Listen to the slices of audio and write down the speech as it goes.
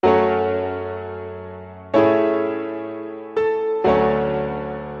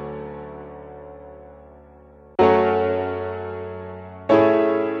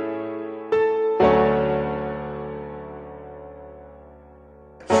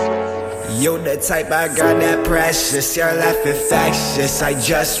You the type of girl that precious, your life infectious. I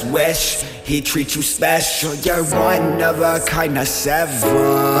just wish he treat you special. You're one of a kind of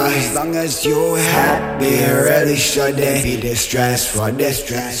several. As long as you happy, it really shouldn't be distressful. I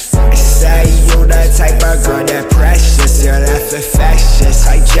say you the type of girl that precious, your life infectious.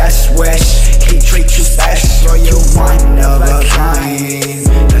 I just wish he treat you special. You one of a kind,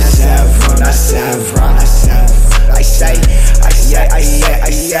 not several. I say,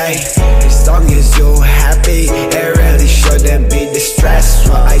 as long as you happy, it really shouldn't be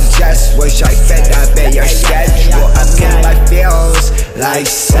distressful. I just wish I fit up in your schedule. I'm in my feels like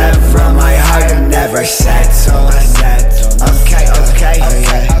several, my heart never settles. Okay.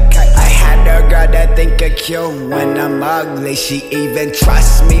 I had a girl that think I'm cute when I'm ugly. She even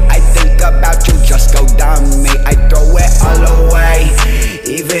trusts me. I think about you, just go dumb me. I throw it all away,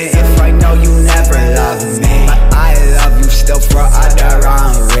 even if I know you never love me. But I love you still for other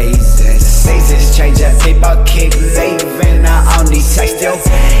wrong reasons. Seasons change and people keep leaving. I only text you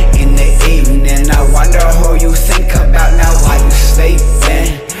in the evening. I wonder who you think about now while you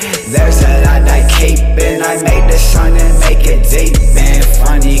sleeping. There's a lot I keep in. I made the song and make it deep and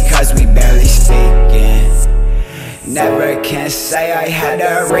funny cause we barely speaking. Never can say I had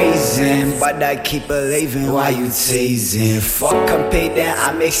a reason, but I keep believing why you teasing. Fuck competing,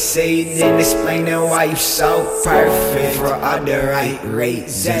 I'm exceeding, explaining why you so perfect for all the right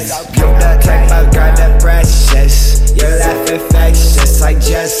reasons. You the type of girl that precious, your life infectious. I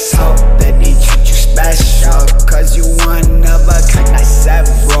just hope that he treat you special, cause you one of a kind, not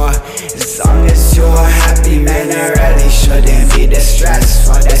several. As long as you're happy, man, it really shouldn't be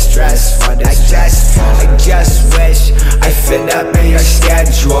distressful. I just wish I fit up in your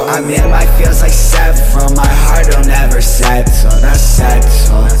schedule. I'm in my feels like several, my heart will never settle. That's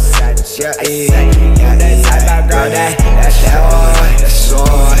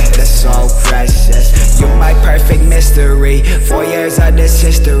so precious. You my perfect mystery, 4 years of this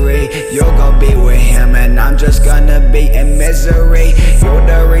history. You're gonna be with him and I'm just gonna be in misery. You're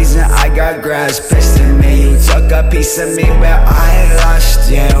the reason I got grass pissed in me. You took a piece of me but I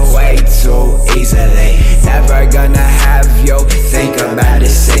lost it way too easily. Never gonna have you think about it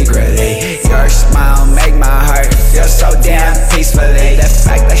secretly. Your smile make my heart feel so damn peacefully. The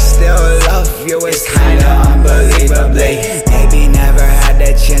fact I still love you is kinda unbelievably. Maybe never had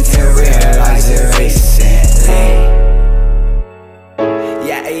the chance to realize it recently.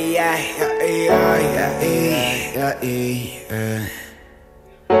 Yeah.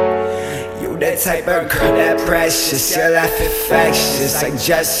 You the type of girl that precious, your life infectious. I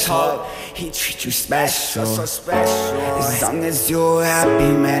just hope he treat you special. As long as you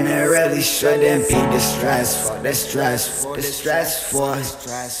happy, man, it really shouldn't be distressful. I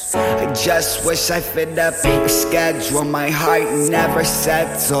just wish I fit up in your schedule. My heart never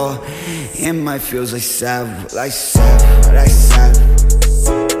settle, and my feels like several.